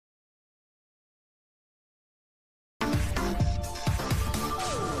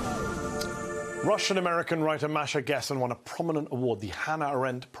Russian-American writer Masha Gessen won a prominent award, the Hannah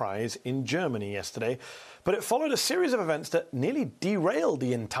Arendt Prize, in Germany yesterday. But it followed a series of events that nearly derailed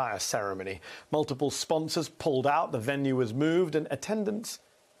the entire ceremony. Multiple sponsors pulled out, the venue was moved, and attendance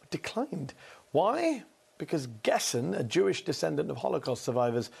declined. Why? Because Gessen, a Jewish descendant of Holocaust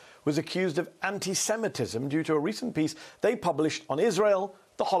survivors, was accused of anti-Semitism due to a recent piece they published on Israel,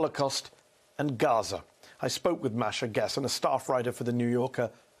 the Holocaust, and Gaza. I spoke with Masha Gessen, a staff writer for The New Yorker,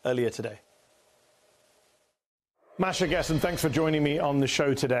 earlier today. Masha Gessen, thanks for joining me on the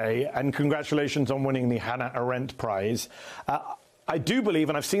show today, and congratulations on winning the Hannah Arendt Prize. I do believe,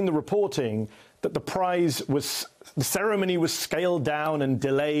 and I've seen the reporting, that the ceremony was scaled down and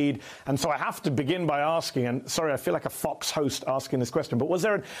delayed, and so I have to begin by asking, and sorry, I feel like a Fox host asking this question, but was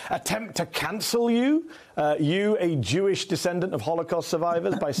there an attempt to cancel you, a Jewish descendant of Holocaust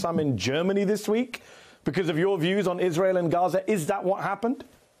survivors, by some in Germany this week because of your views on Israel and Gaza? Is that what happened?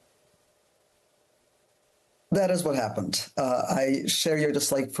 That is what happened. I share your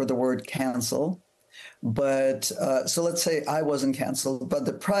dislike for the word cancel, but so let's say I wasn't canceled, but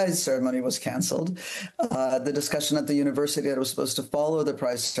the prize ceremony was canceled. The discussion at the university that was supposed to follow the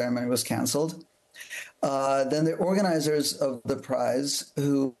prize ceremony was canceled. Then the organizers of the prize,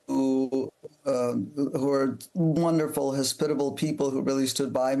 who are wonderful, hospitable people who really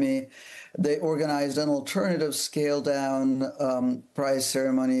stood by me, they organized an alternative scaled-down prize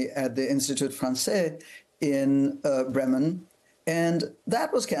ceremony at the Institut Français in Bremen, and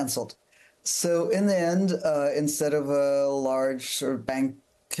that was canceled. So in the end, instead of a large sort of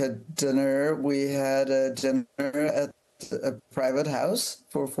banquet dinner, we had a dinner at a private house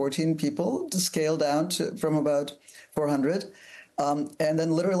for 14 people to scale down from about 400. And then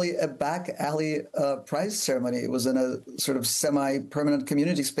literally a back alley prize ceremony. It was in a sort of semi-permanent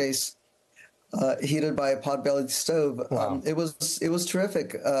community space heated by a pot-bellied stove. Wow. It was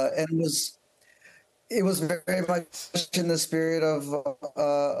terrific, and it was very much in the spirit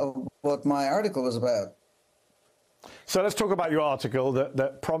of what my article was about. So let's talk about your article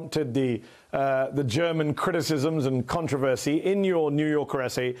that prompted the German criticisms and controversy in your New Yorker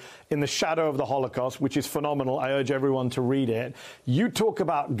essay, In the Shadow of the Holocaust, which is phenomenal. I urge everyone to read it. You talk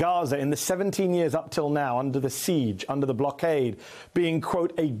about Gaza in the 17 years up till now, under the siege, under the blockade, being,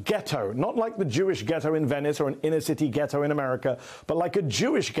 quote, a ghetto, not like the Jewish ghetto in Venice or an inner city ghetto in America, but like a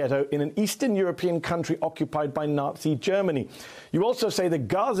Jewish ghetto in an Eastern European country occupied by Nazi Germany. You also say the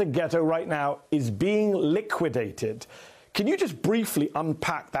Gaza ghetto right now is being liquidated. Can you just briefly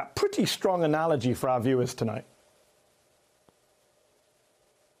unpack that pretty strong analogy for our viewers tonight?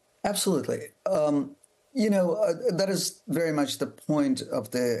 Absolutely. That is very much the point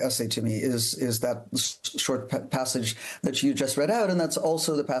of the essay to me, is that short passage that you just read out, and that's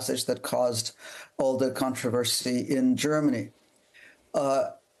also the passage that caused all the controversy in Germany.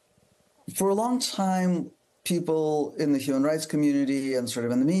 For a long time, people in the human rights community and sort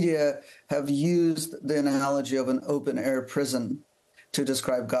of in the media have used the analogy of an open-air prison to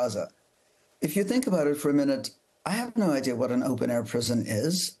describe Gaza. If you think about it for a minute, I have no idea what an open-air prison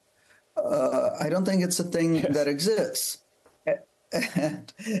is. I don't think it's a thing that exists.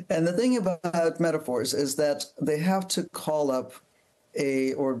 And the thing about metaphors is that they have to call up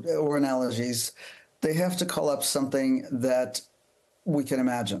or analogies, they have to call up something that we can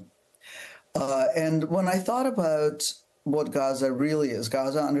imagine. And when I thought about what Gaza really is,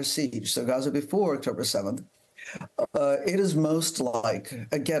 Gaza under siege, so Gaza before October 7th, it is most like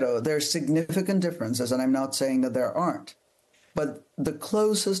a ghetto. There are significant differences, and I'm not saying that there aren't. But the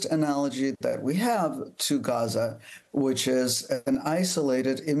closest analogy that we have to Gaza, which is an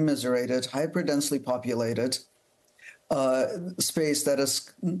isolated, immiserated, hyper-densely populated space that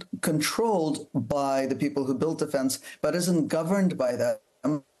is controlled by the people who built the fence, but isn't governed by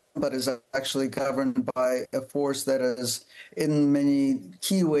them, but is actually governed by a force that is in many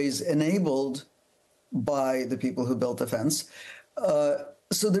key ways enabled by the people who built the fence.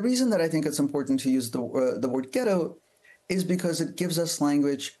 So the reason that I think it's important to use the word ghetto is because it gives us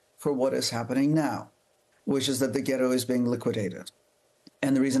language for what is happening now, which is that the ghetto is being liquidated.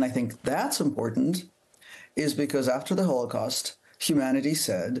 And the reason I think that's important is because after the Holocaust, humanity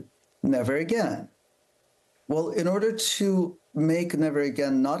said, never again. Well, in order to make never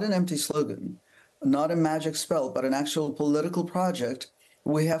again not an empty slogan, not a magic spell, but an actual political project,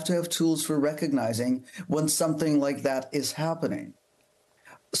 we have to have tools for recognizing when something like that is happening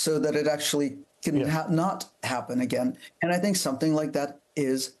so that it actually can not happen again. And I think something like that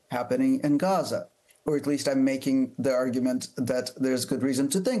is happening in Gaza, or at least I'm making the argument that there's good reason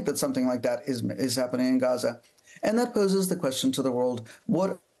to think that something like that is happening in Gaza. And that poses the question to the world,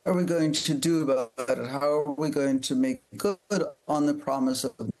 what are we going to do about it? How are we going to make good on the promise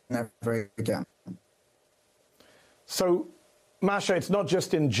of ever again. So, Masha, it's not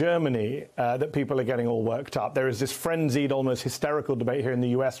just in Germany that people are getting all worked up. There is this frenzied, almost hysterical debate here in the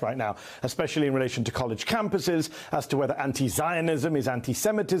US right now, especially in relation to college campuses, as to whether anti-Zionism is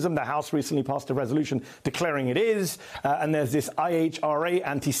anti-Semitism. The House recently passed a resolution declaring it is. And there's this IHRA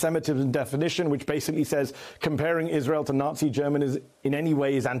anti-Semitism definition, which basically says comparing Israel to Nazi Germany in any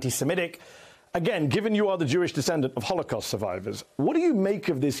way is anti-Semitic. Again, given you are the Jewish descendant of Holocaust survivors, what do you make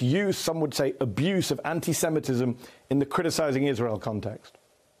of this use, some would say abuse, of anti-Semitism in the criticizing Israel context?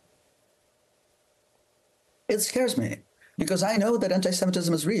 It scares me because I know that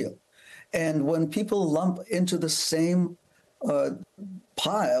anti-Semitism is real. And when people lump into the same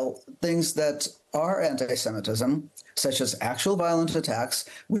pile things that are anti-Semitism, such as actual violent attacks,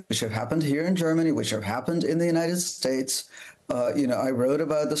 which have happened here in Germany, which have happened in the United States. I wrote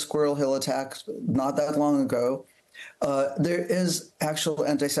about the Squirrel Hill attack not that long ago. There is actual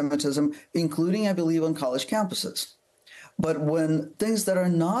anti-Semitism, including, I believe, on college campuses. But when things that are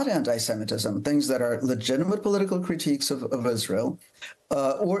not anti-Semitism, things that are legitimate political critiques of Israel,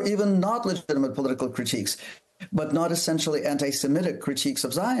 or even not legitimate political critiques, but not essentially anti-Semitic critiques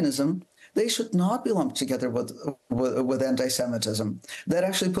of Zionism, they should not be lumped together with anti-Semitism. That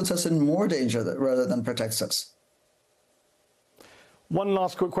actually puts us in more danger rather than protects us. One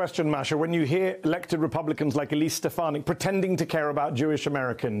last quick question, Masha. When you hear elected Republicans like Elise Stefanik pretending to care about Jewish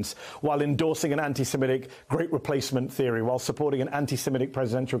Americans while endorsing an anti-Semitic great replacement theory, while supporting an anti-Semitic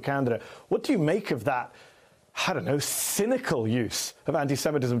presidential candidate, what do you make of that, I don't know, cynical use of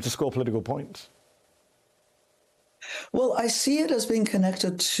anti-Semitism to score political points? Well, I see it as being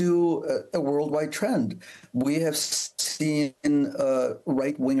connected to a worldwide trend. We have seen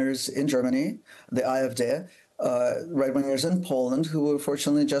right-wingers in Germany, the AfD, right-wingers in Poland, who were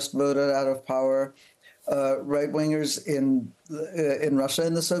fortunately just voted out of power, right-wingers in Russia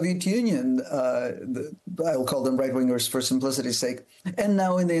and the Soviet Union. I'll call them right-wingers for simplicity's sake, and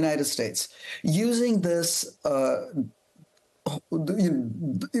now in the United States, using this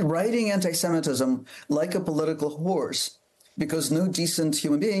writing anti-Semitism like a political horse, because no decent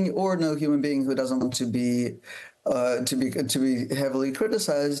human being or no human being who doesn't want to be heavily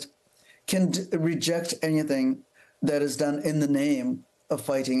criticized can reject anything that is done in the name of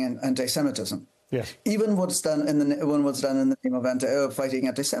fighting anti-Semitism. Yes. Even what's done in the name of fighting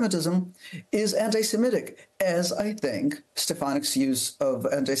anti-Semitism is anti-Semitic, as I think Stefanik's use of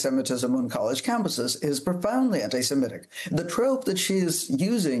anti-Semitism on college campuses is profoundly anti-Semitic. The trope that she is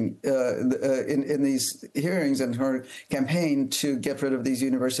using in these hearings and her campaign to get rid of these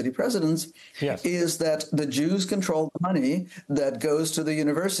university presidents is that the Jews control the money that goes to the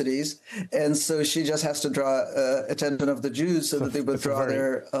universities, and so she just has to draw attention of the Jews so that they withdraw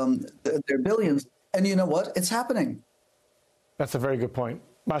their billions. And you know what? It's happening. That's a very good point.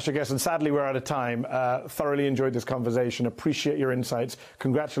 Masha Gessen, sadly, we're out of time. Thoroughly enjoyed this conversation. Appreciate your insights.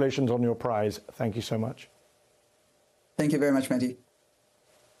 Congratulations on your prize. Thank you so much. Thank you very much, Mehdi.